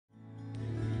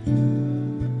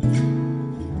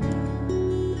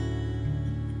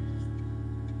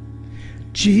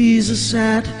Jesus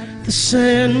at the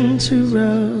center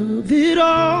of it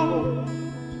all.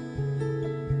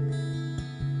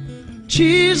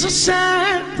 Jesus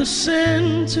at the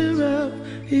center of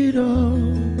it all.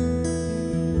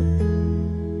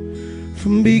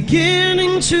 From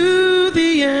beginning to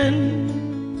the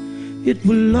end, it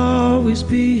will always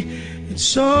be,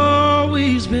 it's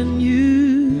always been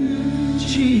you,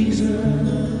 Jesus.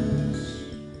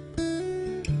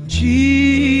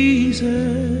 Jesus,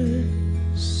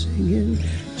 singing,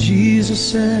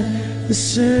 Jesus at the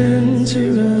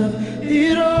center of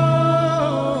it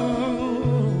all.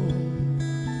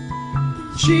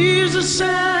 Jesus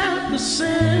at the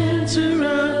center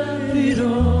of it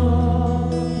all.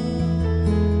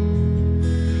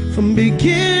 From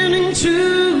beginning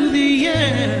to the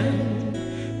end,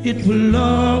 it will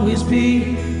always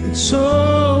be, it's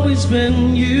always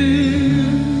been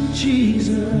you,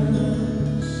 Jesus.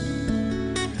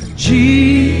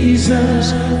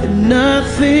 Jesus, and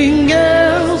nothing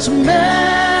else matters.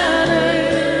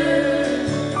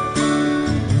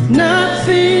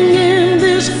 Nothing in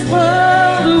this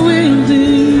world will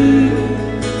do.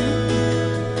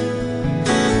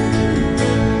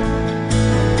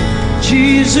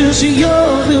 Jesus,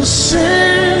 you're the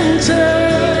center.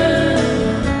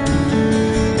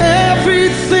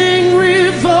 Everything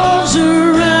revolves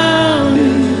around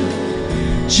you.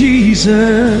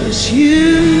 Jesus,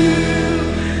 you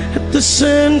at the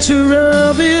center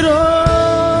of it all.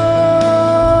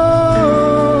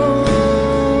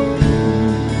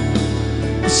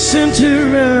 The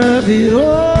center of it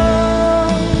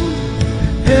all.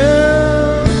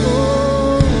 Yeah.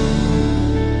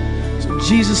 So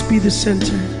Jesus be the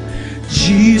center.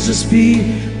 Jesus be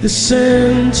the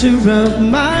center of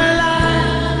my life.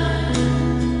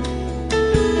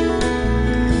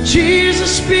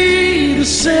 Jesus be the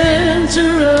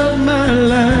center of my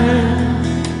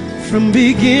life. From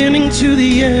beginning to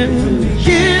the end, from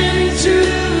beginning to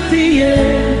the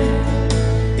end,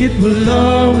 it will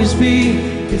always be,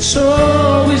 it's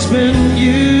always been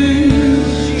you,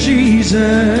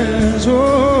 Jesus.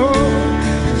 Oh,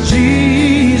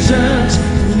 Jesus,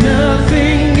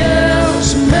 nothing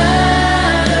else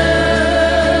matters.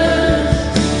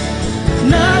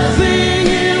 Nothing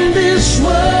in this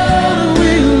world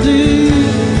will do.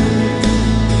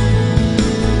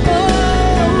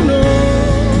 Oh no,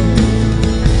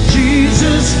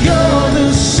 Jesus, you're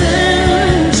the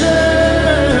center.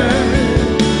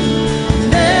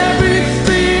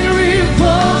 Everything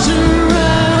revolves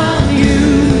around you.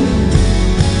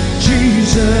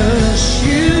 Jesus,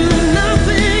 you,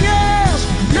 nothing else,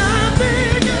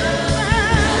 nothing else,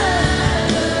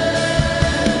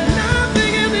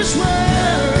 nothing in this world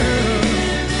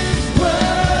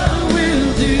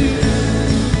will do.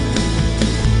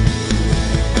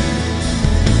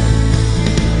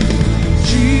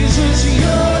 Jesus,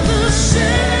 you're the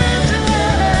center.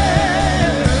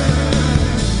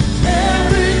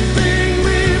 Everything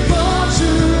revolves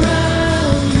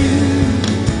around you.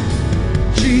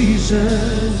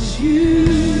 Jesus, you.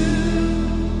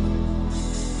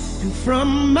 And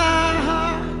from my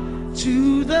heart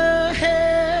to the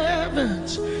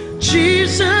heavens,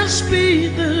 Jesus be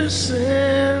the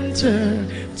center.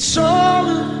 It's all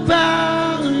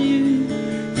about you.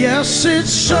 Yes,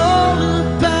 it's all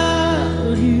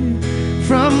about you.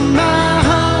 From my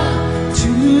heart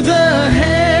to the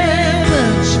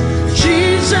heavens,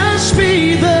 Jesus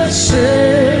be the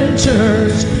center.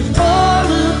 It's all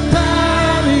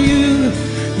about you.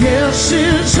 Yes,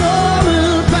 it's all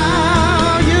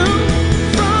about you.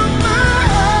 From my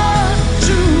heart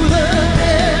to the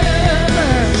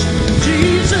heavens,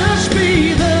 Jesus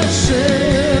be the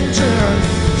center.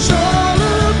 It's all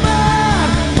about,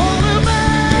 all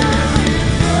about,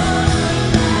 it's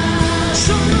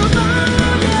all about you.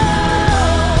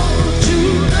 To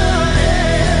the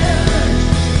heavens,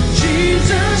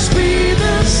 Jesus be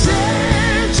the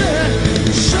center.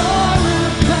 It's all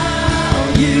about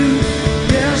you.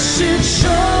 Yes, it's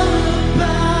all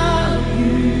about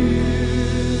you.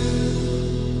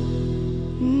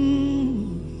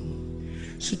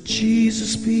 So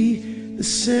Jesus be the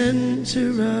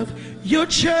center of your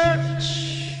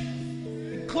church,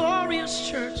 glorious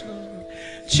church, Lord.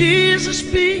 Jesus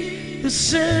be the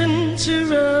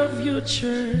center of your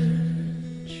church.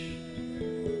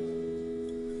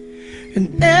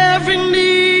 And every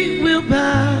knee will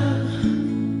bow,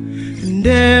 and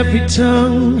every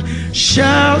tongue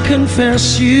shall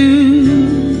confess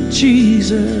you,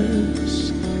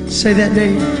 Jesus. Say that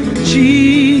name,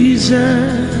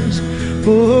 Jesus.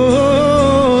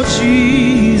 Oh,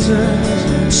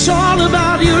 Jesus. It's all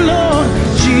about you, Lord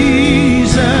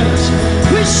Jesus.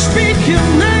 We speak your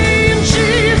name,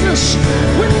 Jesus.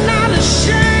 We're not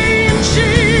ashamed,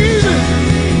 Jesus.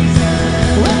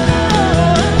 Oh,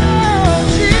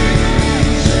 Jesus.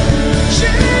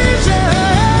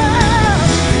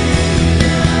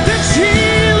 There's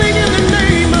healing in the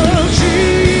name of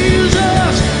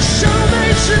Jesus.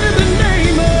 Salvation in the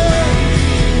name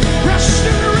of,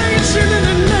 restoration in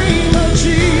the name of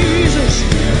Jesus.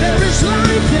 There is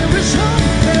life, there is hope,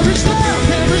 there is love,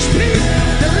 there is peace,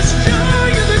 there is joy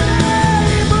in the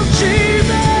name of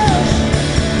Jesus.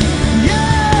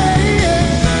 Yeah,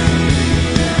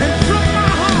 yeah. And from my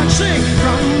heart, sing,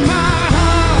 from my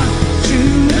heart to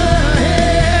the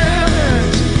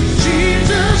heavens,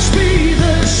 Jesus be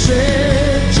the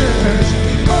center.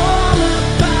 All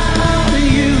about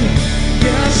you,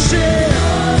 yes, it.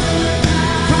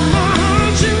 From my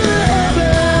heart to the heavens,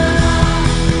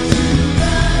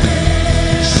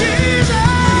 Jesus.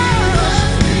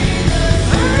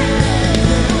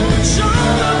 It's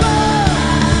all about,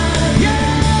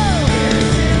 yeah.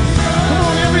 Come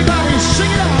on, everybody,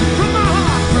 sing it out. From my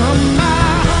heart, from my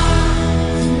heart.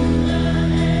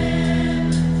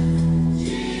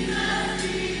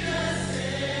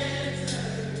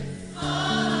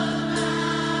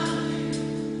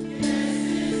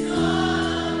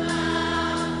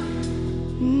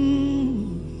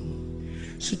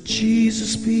 So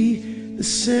Jesus be the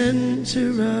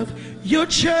center of your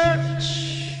church,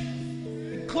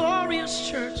 glorious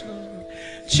church, Lord.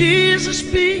 Jesus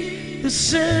be the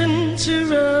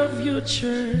center of your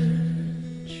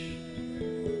church,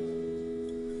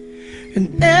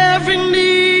 and every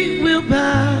knee will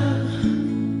bow,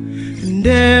 and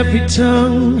every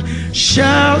tongue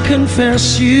shall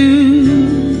confess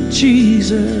you,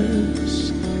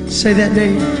 Jesus. Say that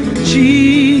name,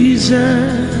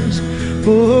 Jesus.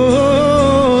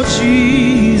 Oh,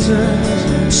 Jesus.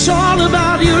 It's all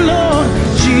about you, Lord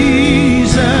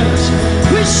Jesus.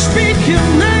 We speak your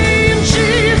name,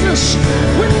 Jesus.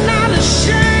 We're not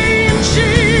ashamed,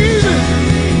 Jesus.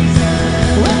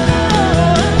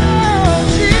 Oh,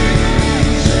 Jesus.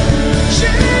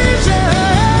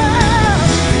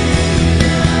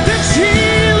 There's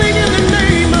healing in the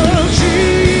name of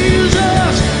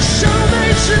Jesus.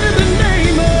 Salvation in the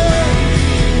name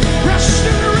of,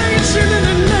 restoration in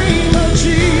the name of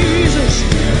Jesus.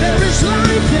 There is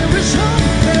life, there is hope,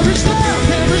 there is love,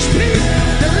 there is peace,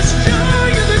 there is joy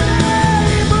in the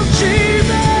name of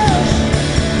Jesus.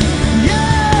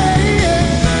 Yeah,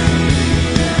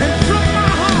 yeah. And from my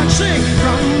heart, sing,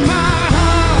 from my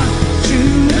heart to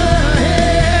the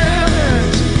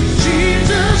heavens,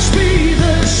 Jesus be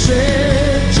the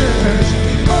center.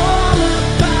 All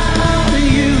about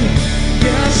you,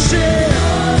 yes, it.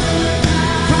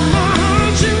 From my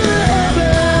heart to the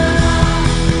heavens,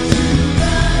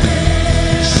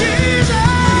 Jesus.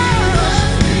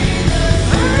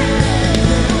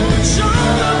 It's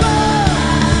all about,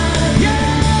 yeah.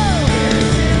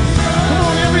 Come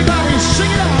on, everybody,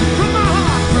 sing it out. From my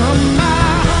heart, from my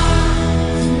heart.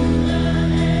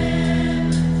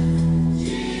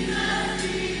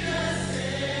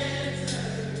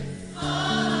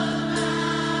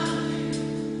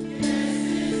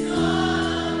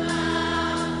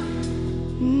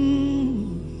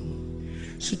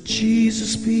 So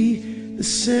Jesus be the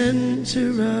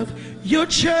center of your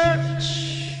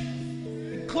church,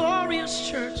 glorious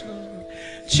church, Lord.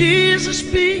 Jesus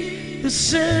be the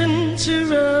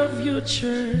center of your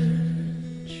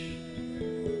church,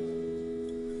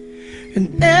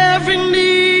 and every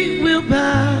knee will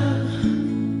bow,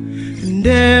 and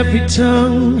every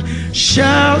tongue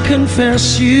shall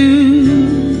confess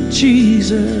you,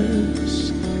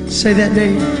 Jesus. Say that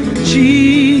name,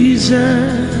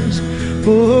 Jesus.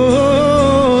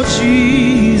 Oh,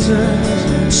 Jesus.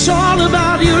 It's all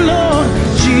about you, Lord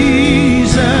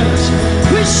Jesus.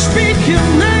 We speak your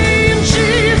name,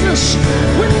 Jesus.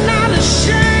 We're not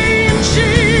ashamed,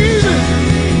 Jesus.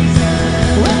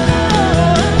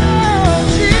 Oh,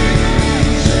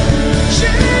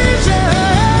 Jesus.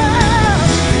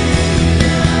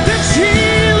 There's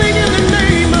healing in the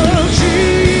name of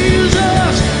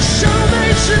Jesus.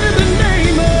 Salvation in the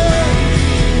name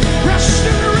of,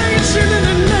 restoration in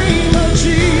the name of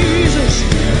Jesus.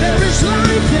 There is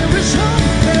life, there is hope,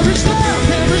 there is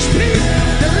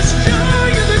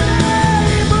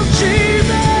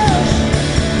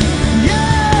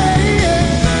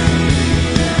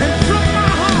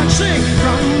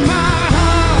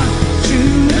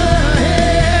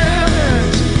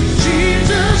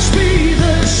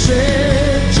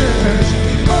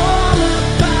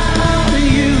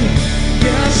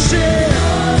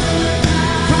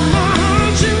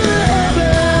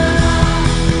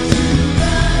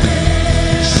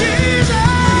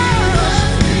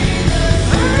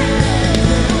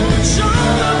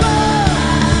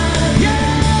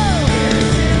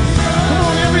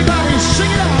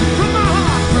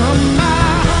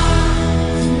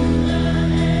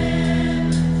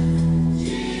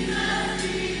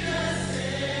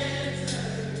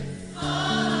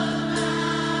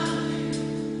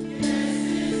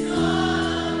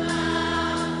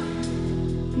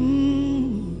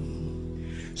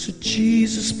So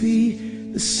Jesus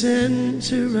be the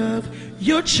center of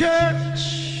your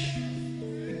church,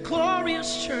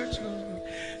 glorious church, Lord.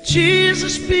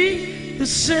 Jesus be the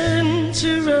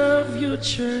center of your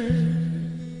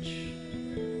church,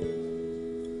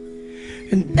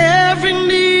 and every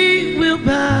knee will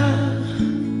bow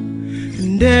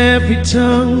and every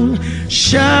tongue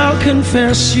shall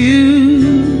confess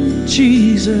you,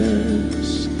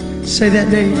 Jesus. Say that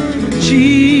name,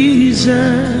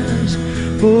 Jesus.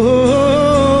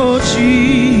 Oh,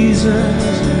 Jesus.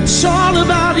 It's all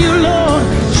about you, Lord.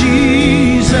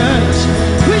 Jesus,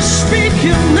 we speak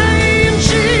your name.